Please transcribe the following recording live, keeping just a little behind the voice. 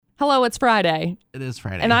Hello, it's Friday. It is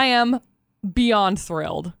Friday. And I am beyond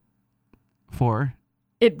thrilled. For?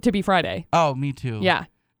 It to be Friday. Oh, me too. Yeah.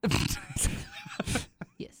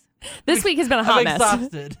 Yes. This week has been a hot I'm mess.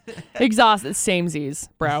 exhausted. Exhausted. Samesies,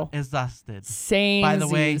 bro. Exhausted. Samesies. By the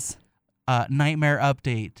way, nightmare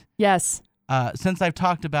update. Yes. Since I've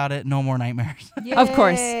talked about it, no more nightmares. Of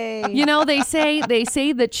course. Yay. You know, they say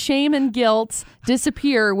that shame and guilt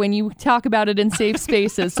disappear when you talk about it in safe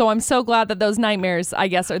spaces. So I'm so glad that those nightmares, I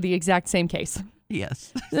guess, are the exact same case.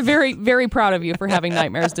 Yes. Very, very proud of you for having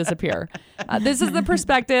nightmares disappear. This is The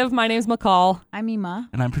Perspective. My name's McCall. I'm Ema.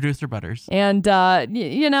 And I'm producer Butters. And,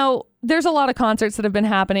 you know, there's a lot of concerts that have been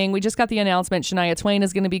happening. We just got the announcement Shania Twain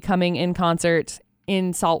is going to be coming in concert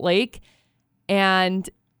in Salt Lake. And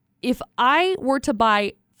if I were to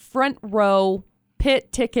buy front row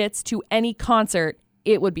pit tickets to any concert,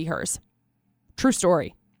 it would be hers. True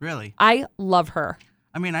story. Really? I love her.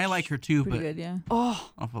 I mean, I like her too, Pretty but good, yeah.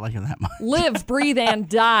 Oh, I don't like her that much. live, breathe, and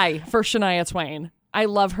die for Shania Twain. I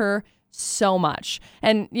love her so much.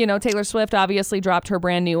 And, you know, Taylor Swift obviously dropped her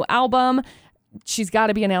brand new album. She's got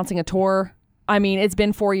to be announcing a tour. I mean, it's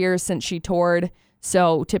been 4 years since she toured.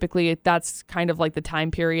 So typically that's kind of like the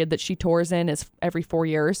time period that she tours in is every 4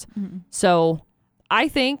 years. Mm-hmm. So I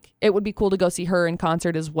think it would be cool to go see her in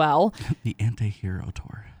concert as well. The Anti-Hero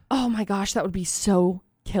Tour. Oh my gosh, that would be so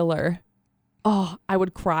killer. Oh, I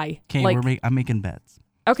would cry. Okay, I'm making bets.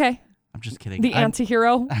 Okay. I'm just kidding. The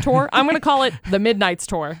Anti-Hero Tour. I'm going to call it the Midnight's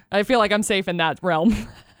Tour. I feel like I'm safe in that realm.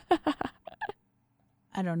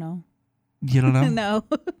 I don't know. You don't know? No.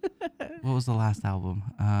 What was the last album?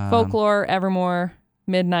 Folklore, Evermore,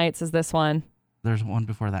 Midnights is this one. There's one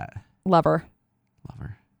before that. Lover. The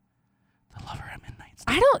Lover at Midnight.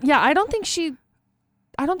 I don't think she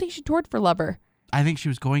toured for Lover. I think she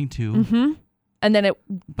was going to. Mm-hmm. And then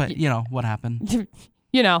But, you know, what happened?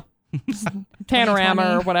 you know,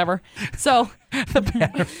 Panorama or whatever. So,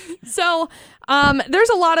 there's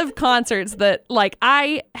a lot of concerts that like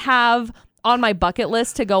I have on my bucket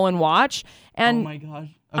list to go and watch. And oh my gosh.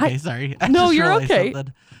 Okay, sorry. No, just you're realized okay.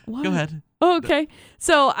 something. What? Go ahead. Oh, okay.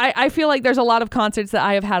 So I feel like there's a lot of concerts that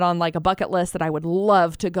I have had on like a bucket list that I would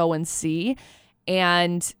love to go and see.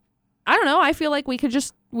 And I don't know, I feel like we could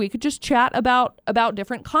just chat about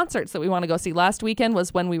different concerts that we want to go see. Last weekend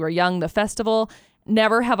was When We Were Young, the festival.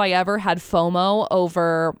 Never have I ever had FOMO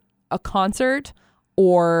over a concert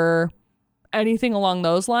or anything along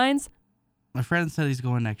those lines. My friend said he's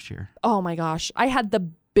going next year. Oh my gosh. I had the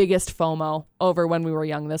biggest FOMO over When We Were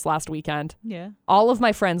Young this last weekend. Yeah. All of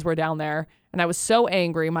my friends were down there and I was so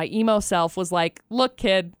angry. My emo self was like, look,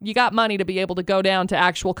 kid, you got money to be able to go down to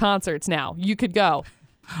actual concerts now. You could go.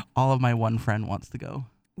 All of my one friend wants to go.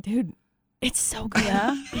 Dude, it's so good.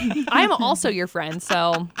 Yeah. I'm also your friend,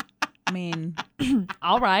 so I mean,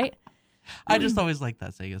 all right. I just always like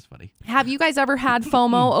that saying. It's funny. Have you guys ever had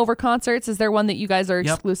FOMO over concerts? Is there one that you guys are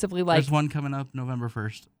exclusively like? There's one coming up November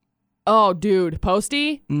 1st. Oh, dude,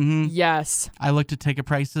 Posty? Mm-hmm. Yes. I looked at ticket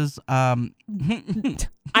prices. I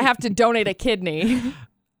have to donate a kidney.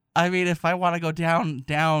 I mean, if I want to go down,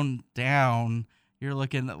 you're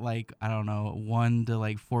looking at like, I don't know, $1 to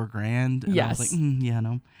like $4,000. And Yes. I was like, yeah,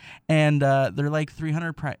 no. And they're like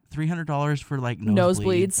 $300 for like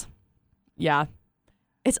Nosebleeds. Yeah.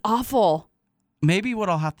 It's awful. Maybe what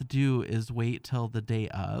I'll have to do is wait till the day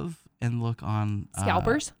of and look on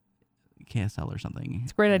Scalpers? KSL or something.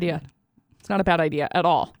 It's a great idea. It's not a bad idea at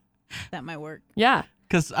all. that might work. Yeah.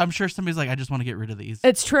 Because I'm sure somebody's like, I just want to get rid of these.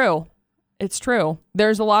 It's true. It's true.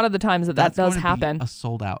 There's a lot of the times that That's does going to be happen. a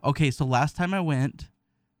sold out. Okay, so last time I went.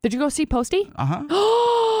 Did you go see Posty?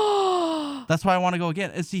 Uh-huh. That's why I want to go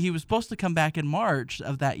again. And see, he was supposed to come back in March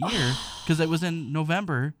of that year because it was in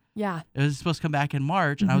November. Yeah. It was supposed to come back in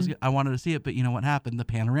March, and I wanted to see it, but you know what happened? The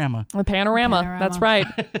Panorama. The Panorama. That's right.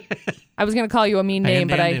 I was going to call you a mean name,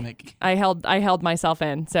 but I held myself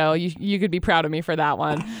in. So you could be proud of me for that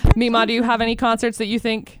one. Mima, do you have any concerts that you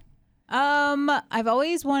think? I've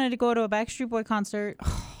always wanted to go to a Backstreet Boy concert,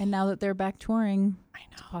 and now that they're back touring,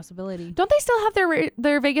 it's a possibility. Don't they still have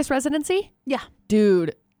their Vegas residency? Yeah.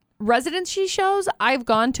 Dude, residency shows, I've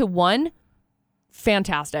gone to one.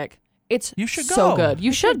 Fantastic. You should so go. good.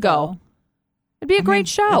 You should go. It'd be a great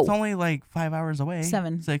show. It's only like 5 hours away.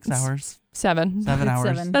 7. 6 hours. 7. 7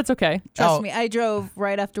 hours. 7. That's okay. Trust me, I drove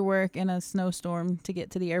right after work in a snowstorm to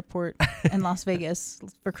get to the airport in Las Vegas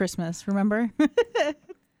for Christmas. Remember?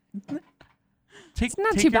 It's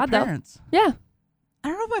not too bad, though. Yeah. I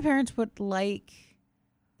don't know if my parents would like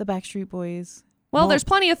the Backstreet Boys. Well, there's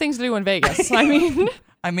plenty of things to do in Vegas. I mean,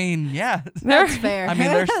 I mean, yeah. That's fair. I mean,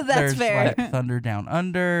 there's That's fair. like Thunder Down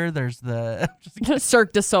Under. There's the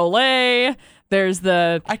Cirque du Soleil. There's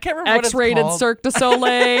the I can't remember X-rated what it's called. Cirque du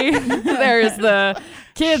Soleil. There's the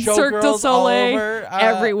kids Cirque du Showgirls all Soleil. over,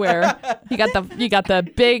 Everywhere. You got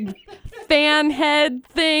the big fan head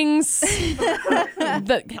things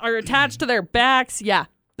that are attached to their backs. Yeah.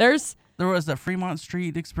 There was the Fremont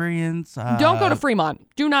Street experience. Don't go to Fremont.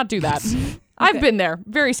 Do not do that. I've been there.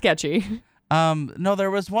 Very sketchy. No,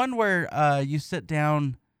 there was one where you sit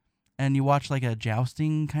down and you watch like a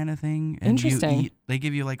jousting kind of thing. And Interesting. You eat, they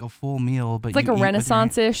give you like a full meal, but It's like you a eat with your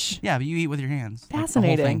Renaissance-ish. Yeah, but you eat with your hands. like, the whole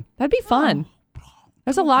Fascinating. thing. That'd be fun.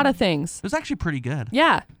 There's a lot of things. It was actually pretty good.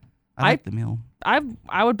 Yeah. I liked the meal.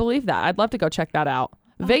 I would believe that. I'd love to go check that out.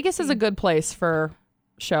 Vegas is a good place for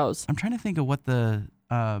shows. I'm trying to think of what the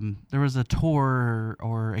there was a tour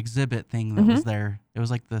or exhibit thing that was there. It was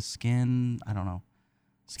like the skin. I don't know.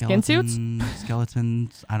 Skin suits?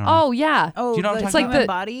 Skeletons. I don't know. Oh yeah. Oh, Do you know what I'm the talking about? human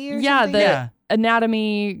body or Yeah, something? the Yeah.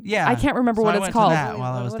 anatomy. Yeah. I can't remember So what I it's went to called. that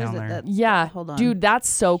while I was What down is it there. that- Yeah. Hold on. Dude, that's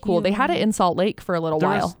so cool. They had it Human- in Salt Lake for a little There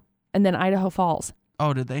while. was- And then Idaho Falls.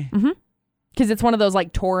 Oh, did they? Because it's one of those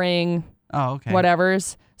like touring Oh, okay.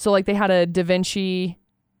 whatevers. So like they had a Da Vinci.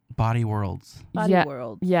 Body Worlds. Body Yeah.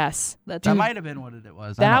 World. That's That's That Dude, might have been what it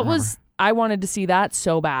was. I that don't was remember. I wanted to see that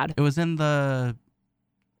so bad. It was in the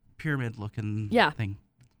pyramid-looking Yeah. thing.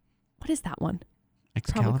 What is that one? Probably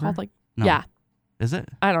Excalibur. called like No. yeah. Is it?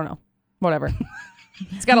 I don't know. Whatever.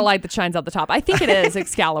 It's got a light that shines out the top. I think it is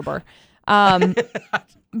Excalibur.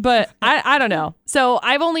 But I don't know. So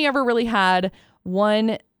I've only ever really had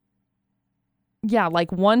one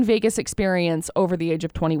Vegas experience over the age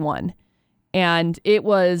of 21. And it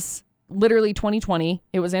was literally 2020.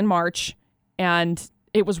 It was in March. And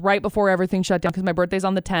it was right before everything shut down because my birthday's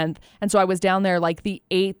on the 10th. And so I was down there like the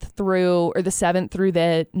 8th through or the 7th through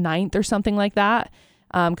the 9th or something like that.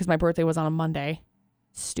 Because my birthday was on a Monday.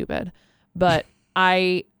 Stupid. But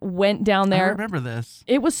I went down I there. remember this.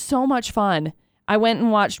 It was so much fun. I went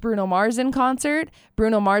and watched Bruno Mars in concert.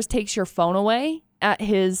 Bruno Mars takes your phone away at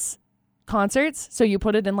his concerts. So you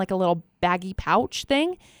put it in like a little baggy pouch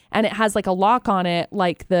thing. And it has like a lock on it,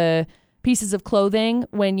 like the pieces of clothing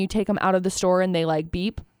when you take them out of the store and they like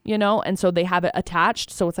beep, you know? And so they have it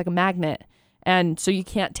attached. So it's like a magnet. And so you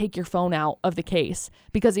can't take your phone out of the case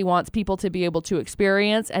because he wants people to be able to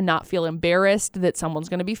experience and not feel embarrassed that someone's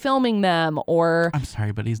going to be filming them or... I'm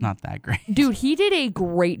sorry, but he's not that great. Dude, he did a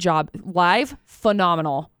great job. Live,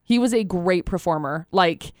 phenomenal. He was a great performer.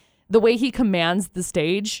 Like, the way he commands the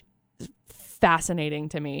stage, fascinating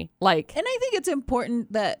to me. Like, And I think it's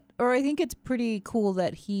important that, or I think it's pretty cool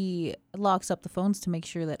that he locks up the phones to make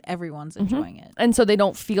sure that everyone's enjoying it. and so you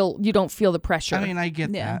don't feel the pressure. I mean, I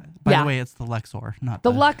get Yeah. that. By Yeah. the way, it's the Luxor, not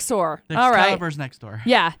the the Luxor. The All right. Excalibur's next door.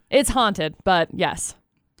 Yeah, it's haunted, but yes.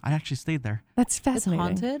 I actually stayed there. That's It's fascinating.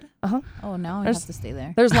 haunted? Uh-huh. Oh, now I There's- have to stay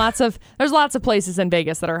there. There's lots of places in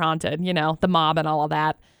Vegas that are haunted, you know, the mob and all of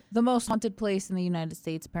that. The most haunted place in the United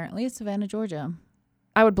States, apparently, is Savannah, Georgia.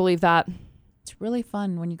 I would believe that. It's really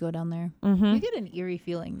fun when you go down there. Mm-hmm. You get an eerie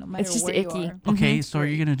feeling no matter It's just where icky. you are. Okay, so are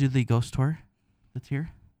you gonna do the ghost tour that's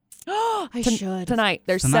here? I should. Tonight.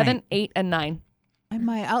 There's Tonight. 7, 8, and 9. I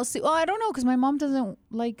might. I'll see. Well, I don't know because my mom doesn't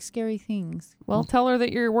like scary things. Well, tell her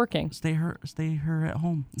that you're working. Stay her at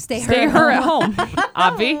home. Stay her at home.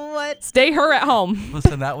 Avi. What? Stay her at home.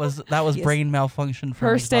 Listen, that was Yes. brain malfunction from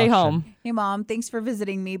Her stay exhaustion. home. Hey, Mom. Thanks for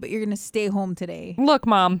visiting me, but you're gonna stay home today. Look,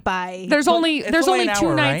 Mom. Bye. There's But only it's there's only only an 2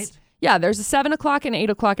 hour, nights. right? Yeah, there's a 7 o'clock and 8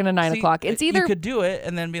 o'clock and a 9 See, o'clock. It's either you could do it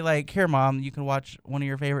and then be like, "Here, Mom, you can watch one of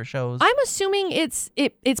your favorite shows." I'm assuming it's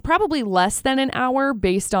probably less than an hour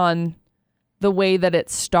based on the way that it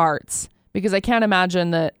starts because I can't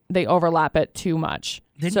imagine that they overlap it too much.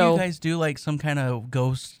 Didn't so, you guys do like some kind of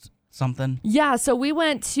ghost something? Yeah, so we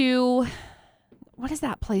went to what is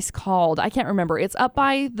that place called? I can't remember. It's up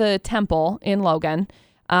by the temple in Logan.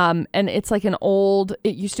 And it's like it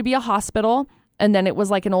used to be a hospital and then it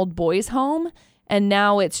was like an old boys home. And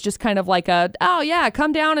now it's just kind of like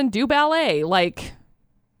come down and do ballet. Like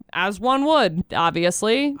as one would,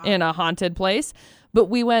 obviously, in a haunted place. But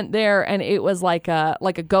we went there and it was like a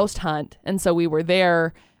ghost hunt. And so we were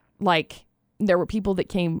there, like there were people that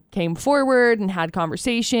came forward and had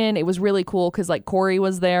conversation. It was really cool because like Corey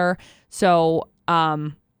was there. So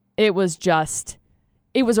it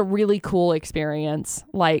was a really cool experience.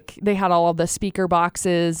 Like they had all of the speaker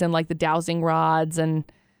boxes and like the dowsing rods and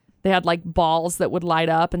they had like balls that would light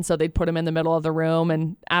up. And so they'd put them in the middle of the room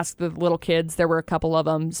and ask the little kids. There were a couple of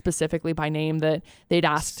them specifically by name that they'd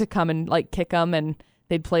ask to come and like kick them and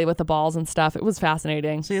they'd play with the balls and stuff. It was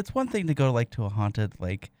fascinating. See, it's one thing to go to a haunted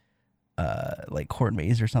like court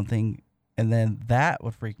maze or something, and then that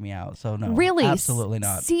would freak me out. So no, Really? absolutely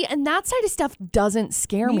not. See, and that side of stuff doesn't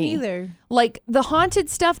scare Me me. neither. Like the haunted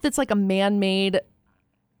stuff that's like a man-made,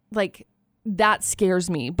 like that scares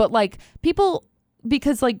me. But like people,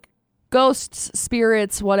 because like ghosts,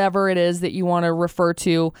 spirits, whatever it is that you want to refer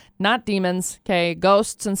to, not demons, okay,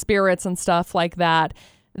 ghosts and spirits and stuff like that,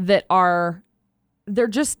 that are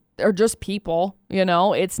just people, you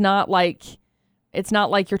know. It's not like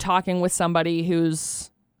you're talking with somebody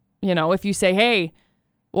who's, you know, if you say, hey,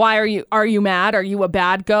 why are you mad? Are you a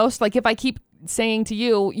bad ghost? Like if I keep saying to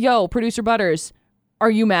you, yo, Producer Butters,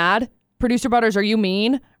 are you mad? Producer Butters, are you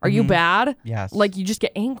mean? Are you bad? Yes. Like you just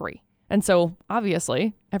get angry. And so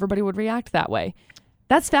obviously everybody would react that way.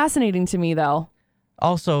 That's fascinating to me though.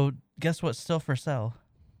 Also, guess what's still for sale?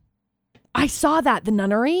 I saw that, the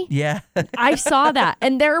nunnery. Yeah. I saw that.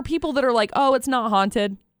 And there are people that are like, oh, it's not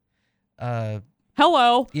haunted.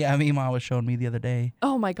 Hello. Yeah, Mima was showing me the other day.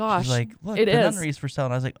 Oh my gosh. She's like, look, it the is. nunnery's for sale.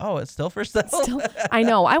 And I was like, oh, it's still for sale? Still, I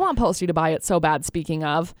know. I want Posty to buy it so bad, speaking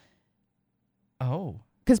of. Oh.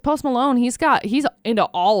 Because Post Malone, he's into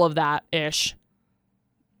all of that ish.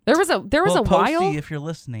 There was a Posty, while. if you're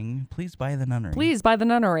listening, please buy the nunnery. Please buy the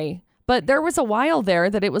nunnery. But there was a while there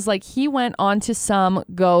that it was like he went onto some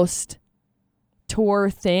ghost tour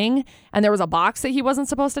thing and there was a box that he wasn't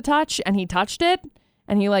supposed to touch and he touched it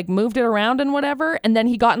and he like moved it around and whatever. And then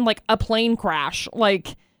he got in like a plane crash.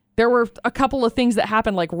 Like there were a couple of things that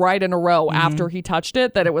happened like right in a row after he touched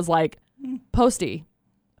it that it was like, Posty,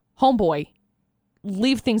 homeboy,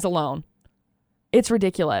 leave things alone. It's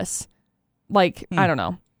ridiculous. Like, I don't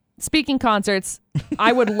know. Speaking concerts,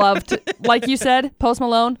 I would love to, like you said, Post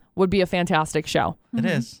Malone would be a fantastic show. It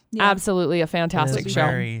is. Yeah. Absolutely a fantastic It is show.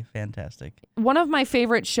 very fantastic. One of my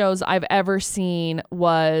favorite shows I've ever seen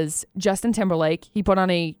was Justin Timberlake. He put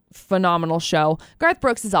on a phenomenal show. Garth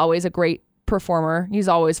Brooks is always a great performer. He's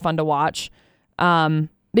always fun to watch.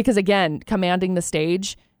 Because again, commanding the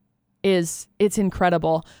stage it's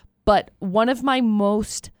incredible. But one of my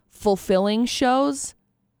most fulfilling shows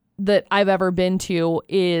that I've ever been to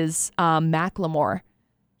is Macklemore.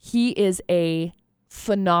 He is a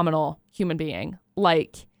phenomenal human being.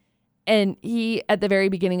 Like, and he, at the very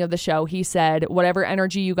beginning of the show, he said, whatever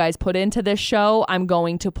energy you guys put into this show, I'm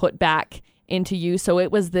going to put back into you. So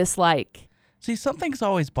it was this like... See, something's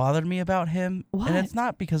always bothered me about him. What? And it's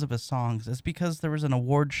not because of his songs. It's because there was an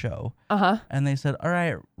award show. Uh-huh. And they said, all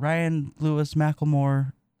right, Ryan Lewis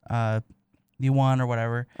Macklemore, you won or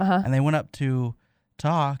whatever. Uh-huh. And they went up to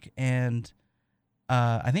talk, and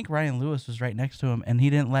I think Ryan Lewis was right next to him, and he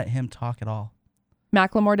didn't let him talk at all.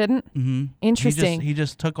 Macklemore didn't? Mm-hmm. Interesting. He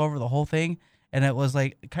just took over the whole thing, and it was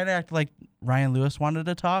like kind of acted like Ryan Lewis wanted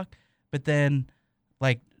to talk, but then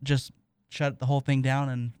like just shut the whole thing down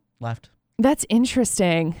and left. That's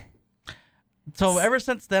interesting. So ever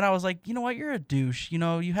since then, I was like, you know what, you're a douche. You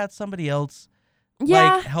know, you had somebody else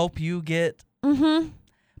Yeah. like help you get. Mm-hmm.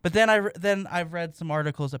 But then I've read some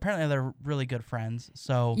articles. Apparently, they're really good friends.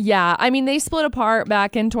 So Yeah. I mean, they split apart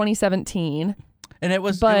back in 2017. and it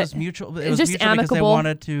was But mutual. It it's was just mutual because they amicable.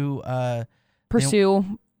 wanted to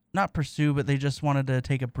Pursue. not pursue, but they just wanted to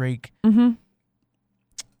take a break. Mm-hmm.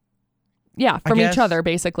 Yeah, from guess. each other,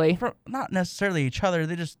 basically. From, not necessarily each other.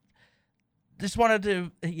 They just wanted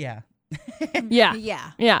to Yeah.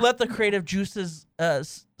 Yeah. Yeah. let the creative juices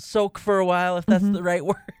soak for a while, if that's the right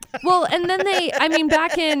word. Well, and then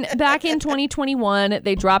back in 2021,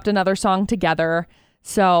 they dropped another song together.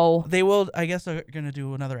 So They will, I guess, they're gonna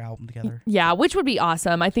do another album together. yeah, which would be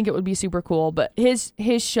awesome. I think it would be super cool. But his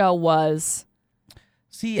show was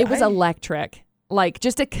See, it was electric, like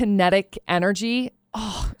just a kinetic energy.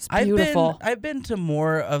 Oh, it's beautiful. I've been to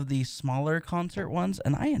more of the smaller concert ones,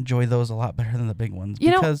 and I enjoy those a lot better than the big ones.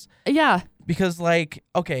 You know, because yeah. because like,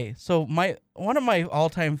 okay, so one of my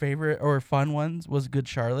all-time favorite or fun ones was Good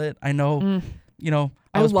Charlotte. I know, you know,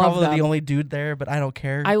 I I was love probably them. the only dude there, but I don't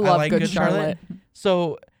care. I love like Good Charlotte.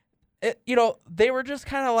 So, you know, they were just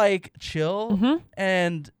kind of like chill,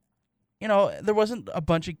 and you know, there wasn't a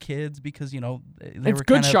bunch of kids because, you know, they It's were Good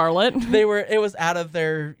kind of, Charlotte it was out of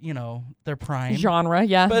their, you know, their prime. genre.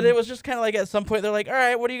 Yeah. But it was just kind of like at some point they're like, all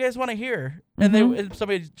right, what do you guys want to hear? And and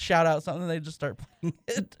somebody shout out something, and they just start playing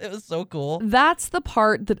it. It was so cool. That's the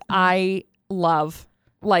part that I love.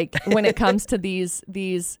 Like when it comes to these,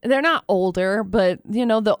 they're not older, but you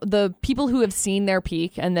know, the people who have seen their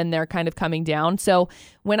peak and then they're kind of coming down. So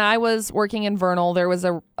when I was working in Vernal, there was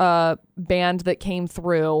a band that came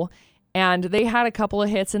through and they had a couple of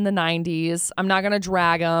hits in the 90s. I'm not going to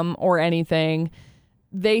drag them or anything.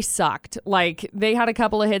 They sucked. Like they had a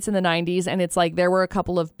couple of hits in the 90s and it's like there were a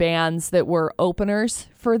couple of bands that were openers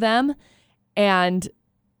for them. And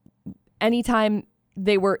anytime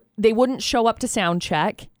they wouldn't show up to sound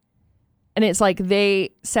check. And it's like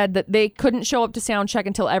they said that they couldn't show up to sound check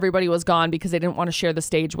until everybody was gone because they didn't want to share the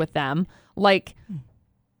stage with them. Like,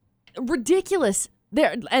 ridiculous.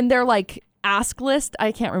 They're like ask list.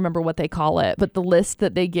 I can't remember what they call it, but the list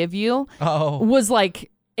that they give you was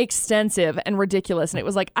like extensive and ridiculous. And it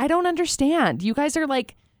was like, I don't understand. You guys are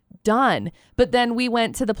like done. But then we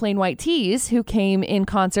went to the Plain White Tees, who came in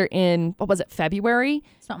concert in, what was it, February?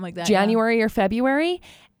 Something like that. January or February.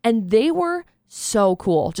 And they were so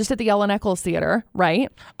cool. Just at the Ellen Eccles Theater, right?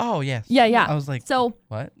 Oh, yes. Yeah. I was like, so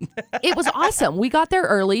what? it was awesome. We got there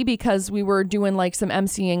early because we were doing like some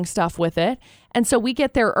emceeing stuff with it. And so we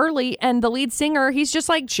get there early, and the lead singer, he's just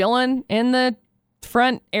like chilling in the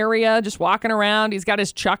front area, just walking around. He's got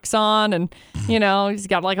his Chucks on, and he's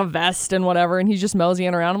got like a vest and whatever, and he's just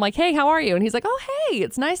moseying around. I'm like, hey, how are you? And he's like, oh, hey,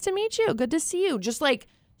 it's nice to meet you. Good to see you. Just like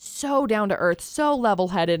so down to earth, so level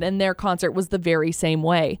headed. And their concert was the very same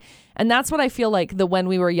way. And that's what I feel like the When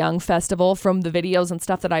We Were Young festival, from the videos and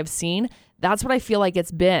stuff that I've seen, that's what I feel like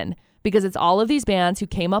it's been, because it's all of these bands who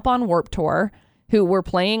came up on Warped Tour, who were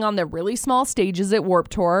playing on the really small stages at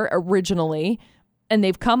Warped Tour originally, and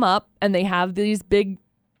they've come up and they have these big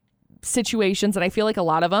situations. And I feel like a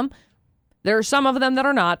lot of them, there are some of them that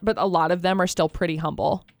are not, but a lot of them are still pretty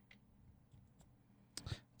humble.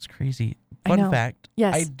 It's crazy. I Fun know. fact.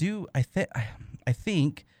 Yes. I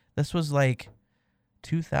think this was like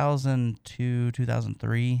 2002,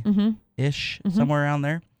 2003 ish, somewhere around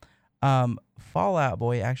there. Fall Out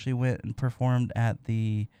Boy actually went and performed at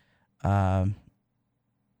the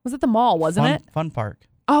was it the mall, wasn't it? Fun Park.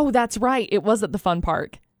 Oh, that's right. It was at the Fun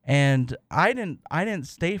Park. And I didn't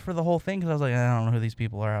stay for the whole thing because I was like, I don't know who these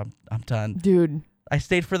people are. I'm done. Dude. I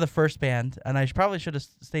stayed for the first band, and I probably should have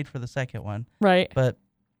stayed for the second one, Right. but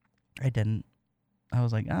I didn't. I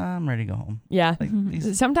was like, I'm ready to go home. Yeah. Like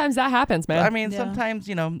these, Sometimes that happens, man. I mean, Yeah. sometimes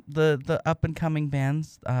the up and coming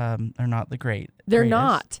bands are not the They're greatest,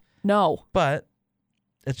 not. No. but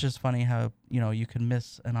it's just funny how you can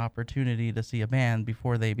miss an opportunity to see a band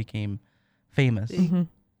before they became famous. Mm-hmm.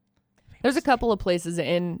 There's a couple of places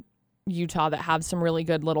in Utah that have some really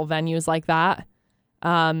good little venues like that.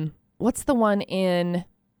 What's the one in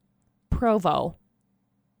Provo?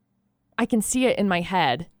 I can see it in my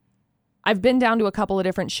head. I've been down to a couple of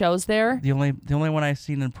different shows there. The only one I've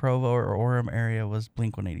seen in Provo or Orem area was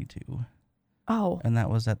Blink-182, Oh, and that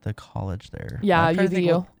was at the college there. Yeah, I'm trying to think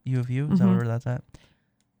UVU. what- U of U. Is that where that's at?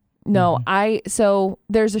 no. Mhm. So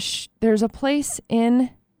there's a place in,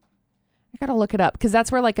 I got to look it up, because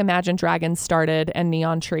that's where like Imagine Dragons started and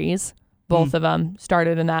Neon Trees. Both of them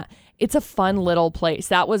started in that. It's a fun little place.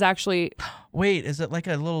 That was actually Wait, is it like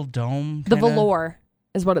a little dome? the kinda? Velour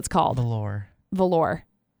is what it's called. Velour. Velour.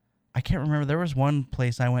 I can't remember. There was one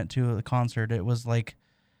place I went to at the concert. It was like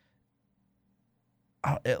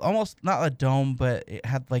almost not a dome, but it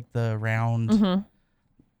had like the round Mm-hmm.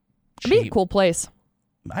 It'd be a shape. cool place.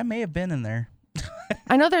 I may have been in there.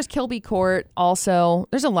 I know there's Kilby Court also.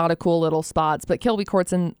 There's a lot of cool little spots, but Kilby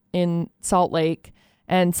Court's in Salt Lake,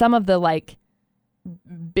 and some of the like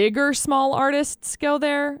bigger small artists go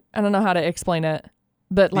there. I don't know how to explain it,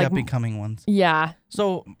 but The like up and coming ones. yeah,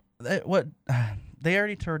 So what? They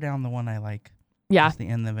already tore down the one I like. yeah. Just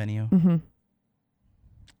in the venue. Mm-hmm.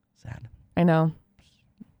 Sad. I know.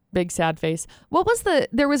 Big sad face. What was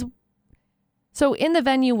so in the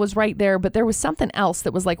venue was right there, but there was something else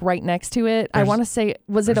that was like right next to it. I There's- want to say,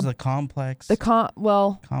 was it There's the complex.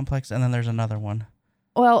 complex, And then there's another one.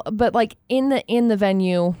 but like in the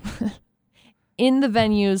venue, in the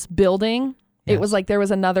venue's building, it was Yes. like there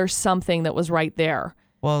was another something that was right there.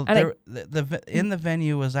 Well, and in the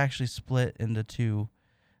venue was actually split into two.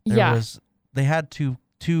 Yeah. They had two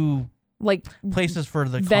Like places for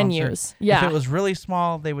the venues. concert. Yeah. If it was really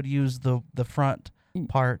small, they would use the front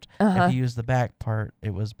part. Uh-huh. If you use the back part,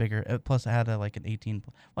 it was bigger. Plus, it had like an 18.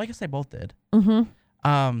 Well, I guess they both did. Mm-hmm.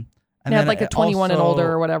 And They had then like a 21 and older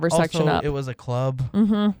or whatever section also, up. It was a club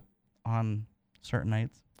Mm-hmm. on certain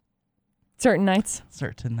nights. Certain nights.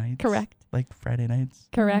 Certain nights. Correct. Like Friday nights.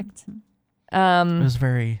 Correct. It was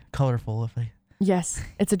very colorful. Yes,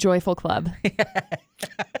 it's a joyful club.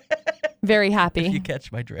 Very If happy. you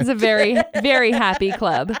catch my drift. It's a very, very happy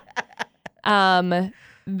club.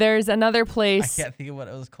 There's another I place. can't think of what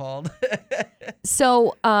it was called.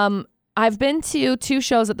 So, I've been to 2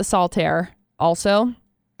 shows at the Saltaire also.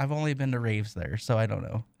 I've only been to raves there, so I don't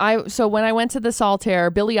know. So when I went to the Saltaire,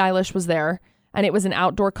 Billie Eilish was there, and it was an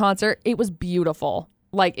outdoor concert. It was beautiful.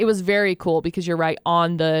 Like, it was very cool because you're right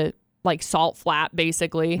on the like salt flat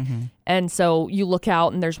basically. Mm-hmm. And so you look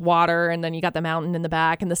out and there's water, and then you got the mountain in the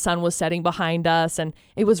back, and the sun was setting behind us, and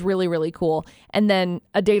it was really, really cool. And then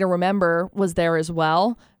A Day to Remember was there as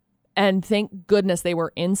well. And thank goodness they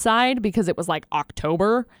were inside, because it was like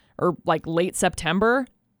October or like late September.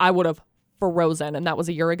 I would have frozen, and that was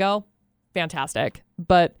a year ago. Fantastic.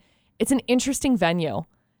 But it's an interesting venue,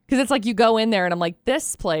 because it's like you go in there and I'm like,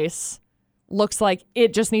 this place looks like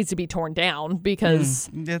it just needs to be torn down, because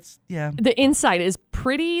It's yeah. the inside is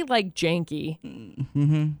pretty like janky.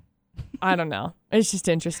 Mm-hmm. I don't know. It's just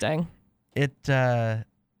interesting. It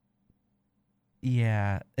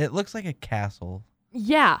yeah. It looks like a castle.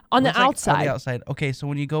 Yeah, on the Looks like outside. On the outside. Okay, so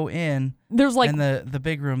when you go in, There's like in the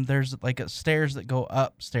big room, there's like stairs that go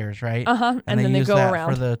upstairs, right? and then they use go that around.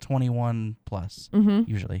 for the 21 plus hmm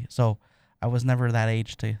usually. So I was never that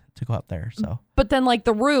age to go up there. So But then like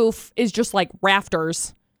the roof is just like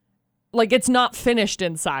rafters. Like it's not finished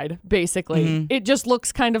inside, basically. Mhm. It just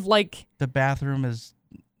looks kind of like the bathroom is.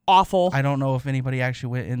 awful. I don't know if anybody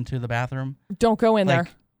actually went into the bathroom. Don't go in Like,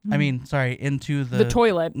 there. I mean, sorry, into The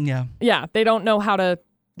toilet. Yeah. Yeah, they don't know how to.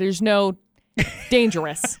 There's no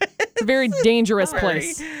dangerous. It's a very dangerous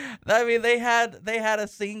place. I mean, they had a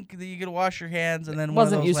sink that you could wash your hands, and then It one of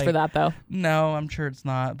wasn't those, used for like- that though. No, I'm sure it's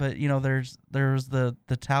not. But there's the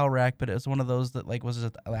towel rack, but it was one of those that like was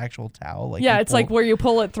an actual towel. Like Yeah, you it's like pull- where you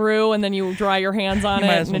pull it through and then you dry your hands on You it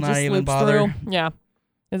might as and it well not just even loops bother. through. Yeah.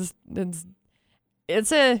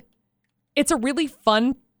 It's a really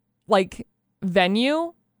fun like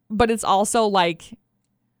venue, but it's also like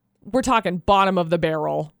we're talking bottom of the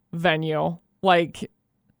barrel venue. Like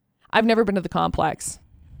I've never been to the complex.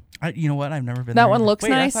 you know what? I've never been. That there one either. looks Wait,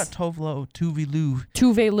 nice. I thought Tuvalu.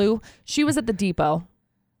 Tuvalu. She was at the depot.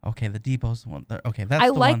 Okay, the depot's the one. Okay, that's I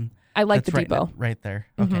the like one. I like that's the depot. right there.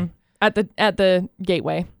 Okay, Mhm. At the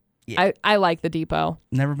gateway. Yeah. I like the depot.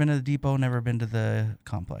 never been to the depot. Never been to the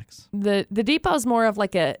complex. The depot is more of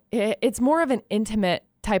like it's more of an intimate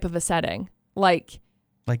type of a setting. Like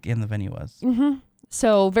Like in the venue was.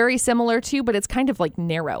 so very similar to, but it's kind of like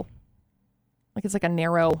narrow. Like it's like a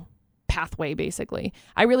narrow pathway basically.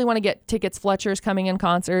 I really want to get tickets. Fletcher's coming in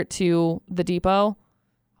concert to the depot.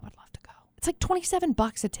 I would love to go. It's like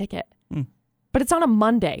 $27 a ticket. Hmm. But it's on a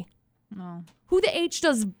Monday. No. Who the H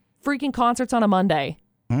does freaking concerts on a Monday?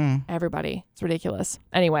 Mm. Everybody. It's ridiculous.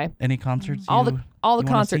 Anyway, Any concerts? all you the you wanna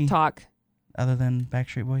concert see talk. other than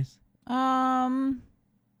Backstreet Boys?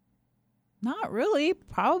 Not really.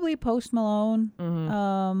 Probably Post Malone.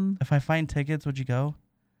 Mhm. If I find tickets, would you go?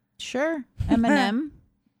 Sure. Eminem.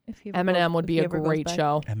 If he ever Eminem goes- would if be he a ever goes great back.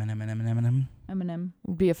 show. Eminem. Eminem.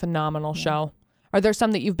 It'd be a phenomenal show. Are there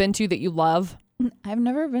some that you've been to that you love? I've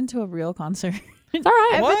never been to a real concert. It's all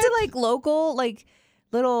right. I've What? been to like local, like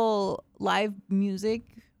little live music.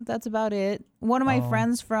 That's about it. One of my Oh.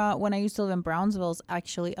 friends from when I used to live in Brownsville is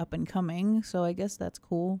actually up and coming, so I guess that's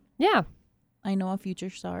cool. Yeah. I know a future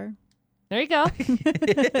star. There you go.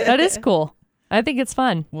 That is cool. I think it's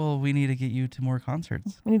fun. Well, we need to get you to more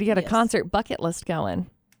concerts. We need to get a Yes. concert bucket list going.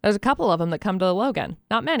 There's a couple of them that come to Logan.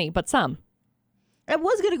 Not many, but some. I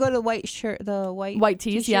was gonna go to the white shirt, the white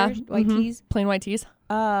Tees, yeah. t-shirt, white Mhm. tees. Plain white tees.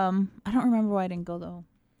 I don't remember why I didn't go though.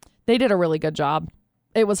 They did a really good job.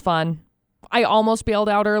 It was fun. I almost bailed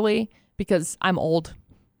out early because I'm old.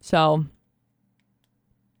 So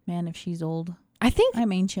Man, if she's old, I think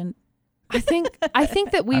I'm ancient. I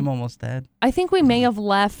think that I'm almost dead. I think we may have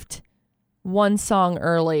left one song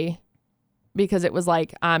early because it was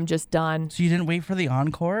like I'm just done. So you didn't wait for the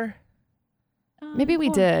encore? Maybe we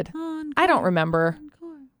Encore, did. I don't encore, remember.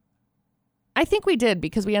 encore. I think we did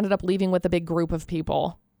because we ended up leaving with a big group of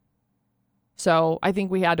people. So I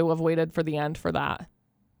think we had to have waited for the end for that.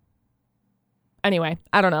 Anyway,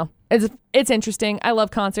 I don't know. It's interesting. I love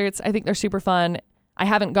concerts. I think they're super fun. I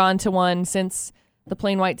haven't gone to one since the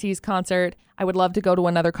Plain White Tees concert. I would love to go to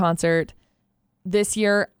another concert. This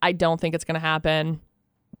year, I don't think it's going to happen,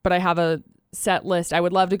 but I have a set list. I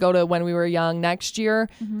would love to go to When We Were Young next year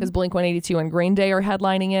because Blink-182 and Green Day are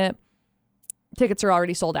headlining it. Tickets are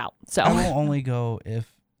already sold out. So I will only go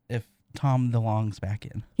if Tom DeLonge's back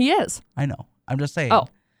in. he is. I know. I'm just saying. Oh.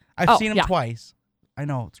 I've seen him yeah. twice. I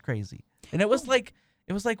know, it's crazy. And it was like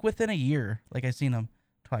within a year, like I seen him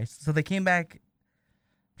twice. So they came back.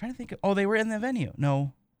 I'm trying to think. Oh, they were in the venue.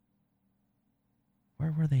 No.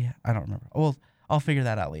 Where were they at? I don't remember. Well, I'll figure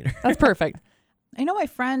that out later. That's perfect. I know my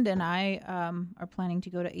friend and I are planning to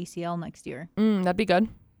go to ACL next year. That'd be good.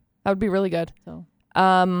 That would be really good. So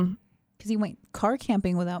Um, because he went car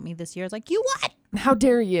camping without me this year. I was like, you what? How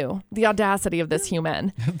dare you? The audacity of this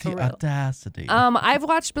human. The audacity. I've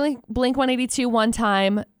watched Blink 182 one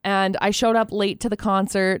time, and I showed up late to the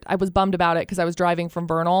concert. I was bummed about it because I was driving from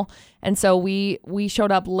Vernal, and so we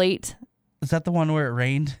showed up late. Is that the one where it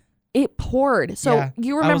rained? It poured. So Yeah,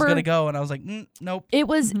 you remember? I was gonna go, and I was like, nope. It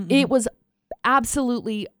was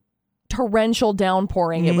absolutely torrential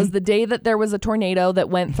downpouring. It was the day that there was a tornado that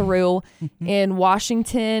went through in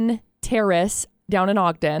Washington Terrace down in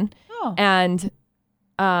Ogden. Oh. And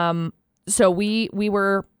so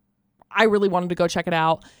I really wanted to go check it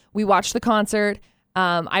out. We watched the concert.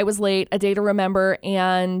 I was late. A Day to Remember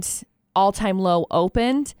and All Time Low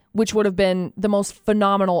opened, which would have been the most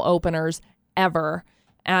phenomenal openers ever.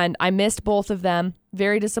 And I missed both of them.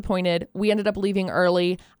 Very disappointed. We ended up leaving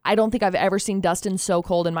early. I don't think I've ever seen Dustin so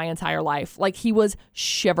cold in my entire life. Like, he was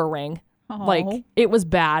shivering. Aw. Like, it was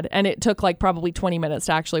bad. And it took like probably 20 minutes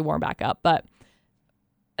to actually warm back up. But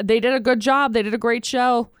they did a good job. They did a great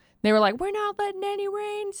show. They were like, we're not letting any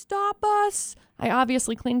rain stop us. I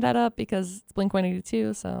obviously cleaned that up because it's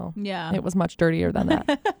Blink-182, so Yeah. it was much dirtier than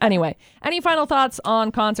that. Anyway, any final thoughts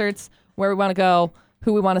on concerts, where we want to go,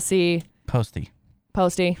 who we want to see? Posty.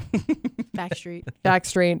 Backstreet.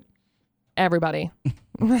 Backstreet, everybody.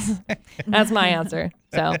 That's my answer.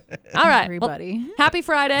 So, all right. Well, Everybody. happy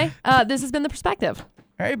Friday. This has been The Perspective.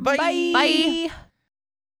 All right, bye. Bye.